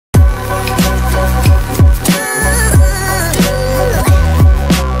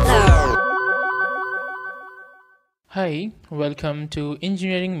Hi, welcome to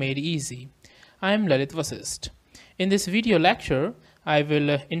Engineering Made Easy. I am Lalit Vasist. In this video lecture, I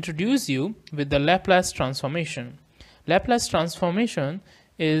will introduce you with the Laplace transformation. Laplace transformation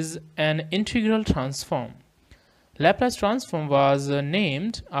is an integral transform. Laplace transform was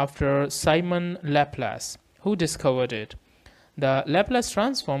named after Simon Laplace, who discovered it. The Laplace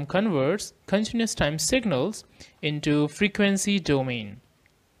transform converts continuous time signals into frequency domain.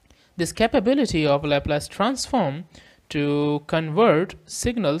 This capability of Laplace transform to convert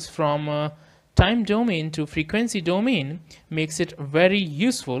signals from time domain to frequency domain makes it very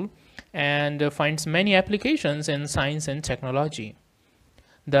useful and finds many applications in science and technology.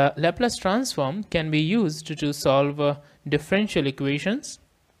 The Laplace transform can be used to solve differential equations,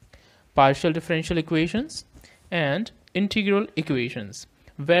 partial differential equations, and integral equations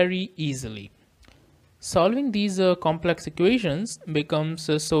very easily. Solving these complex equations becomes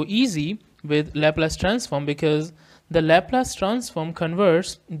so easy with Laplace transform because the Laplace transform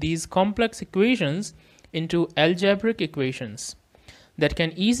converts these complex equations into algebraic equations that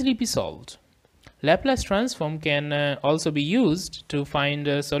can easily be solved. Laplace transform can also be used to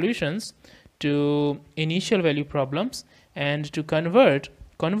find solutions to initial value problems and to convert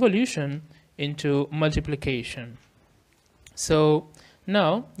convolution into multiplication. So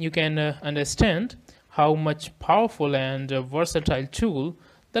now you can understand how much powerful and versatile tool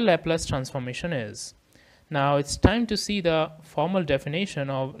the Laplace transformation is. Now it's time to see the formal definition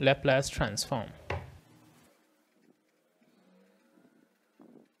of Laplace transform.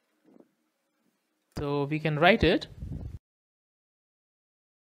 So we can write it.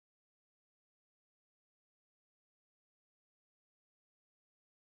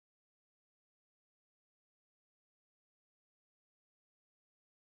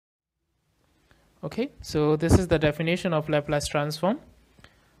 Okay, so this is the definition of Laplace transform.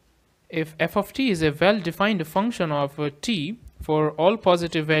 If f of t is a well-defined function of t for all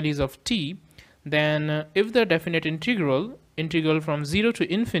positive values of t, then if the definite integral from 0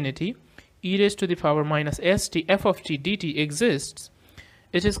 to infinity e raised to the power minus st f of t dt exists,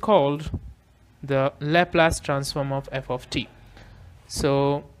 it is called the Laplace transform of f of t.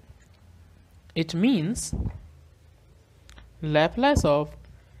 So it means Laplace of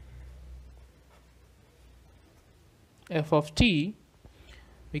f of t,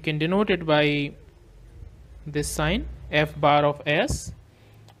 we can denote it by this sign f bar of s,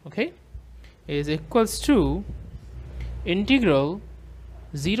 okay, is equals to integral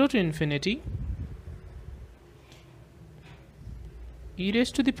 0 to infinity e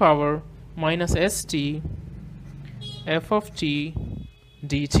raised to the power minus st f of t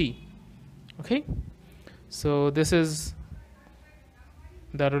dt. Okay, so this is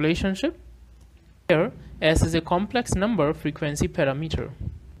the relationship. Here s is a complex number frequency parameter.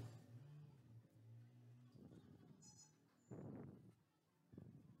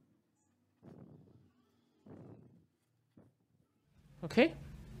 Okay,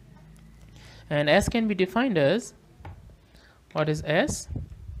 and s can be defined as, what is s?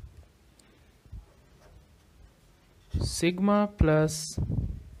 Sigma plus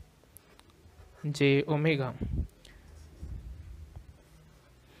j omega.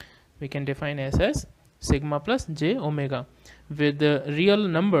 We can define s as sigma plus j omega with the real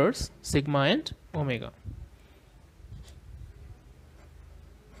numbers sigma and omega,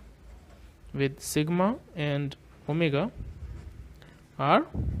 with sigma and omega are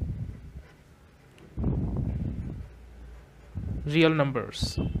real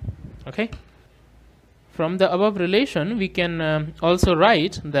numbers. Okay, from the above relation we can also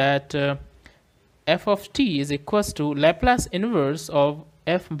write that f of t is equals to Laplace inverse of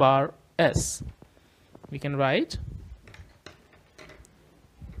f bar s. We can write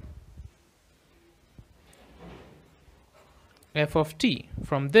f of t.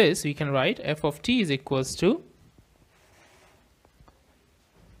 From this we can write f of t is equals to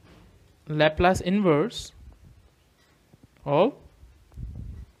Laplace inverse of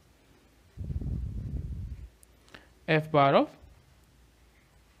f bar of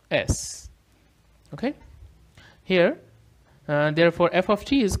s. Okay, here therefore f of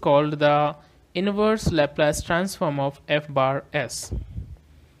t is called the inverse Laplace transform of f bar s.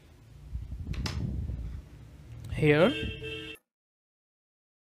 Here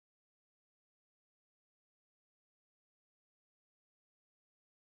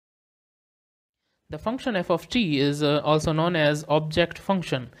the function f of t is also known as object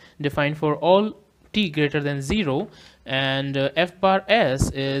function, defined for all t greater than 0, and f bar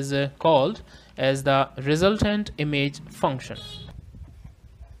s is called as the resultant image function.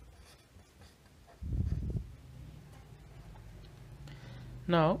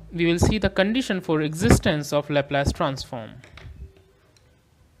 Now we will see the condition for existence of Laplace transform.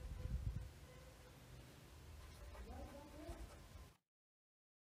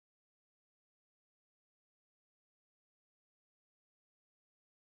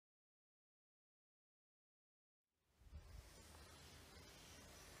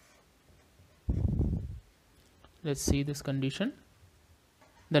 Let's see this condition.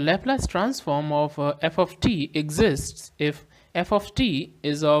 The Laplace transform of f of t exists if f of t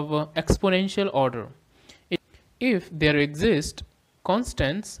is of exponential order. If there exist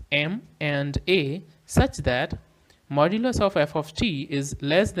constants m and a such that modulus of f of t is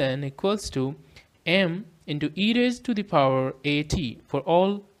less than equals to m into e raised to the power at for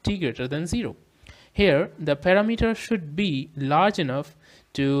all t greater than 0. Here the parameter should be large enough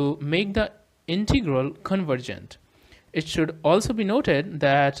to make the integral convergent. It should also be noted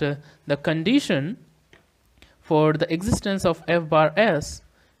that the condition for the existence of f bar s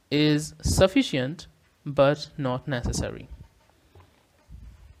is sufficient but not necessary.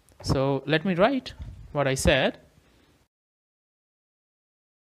 So let me write what I said.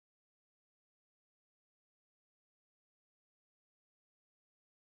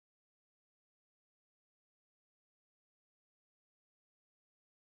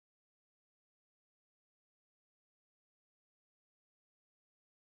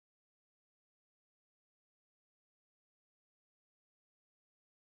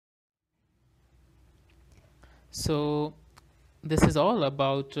 So this is all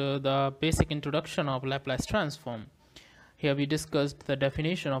about the basic introduction of Laplace transform. Here we discussed the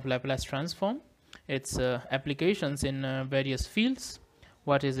definition of Laplace transform, its applications in various fields,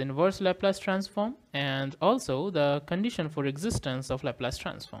 what is inverse Laplace transform, and also the condition for existence of Laplace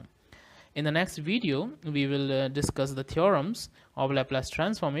transform. In the next video, we will discuss the theorems of Laplace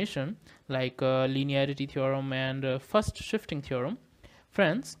transformation like linearity theorem and first shifting theorem.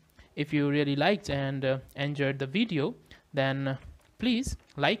 Friends, if you really liked and enjoyed the video, then please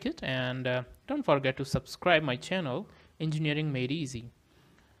like it and don't forget to subscribe my channel Engineering Made Easy.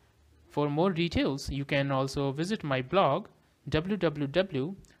 For more details, you can also visit my blog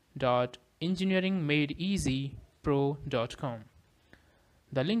www.engineeringmadeeasypro.com.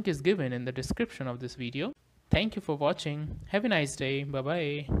 The link is given in the description of this video. Thank you for watching. Have a nice day. Bye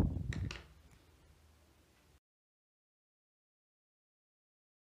bye.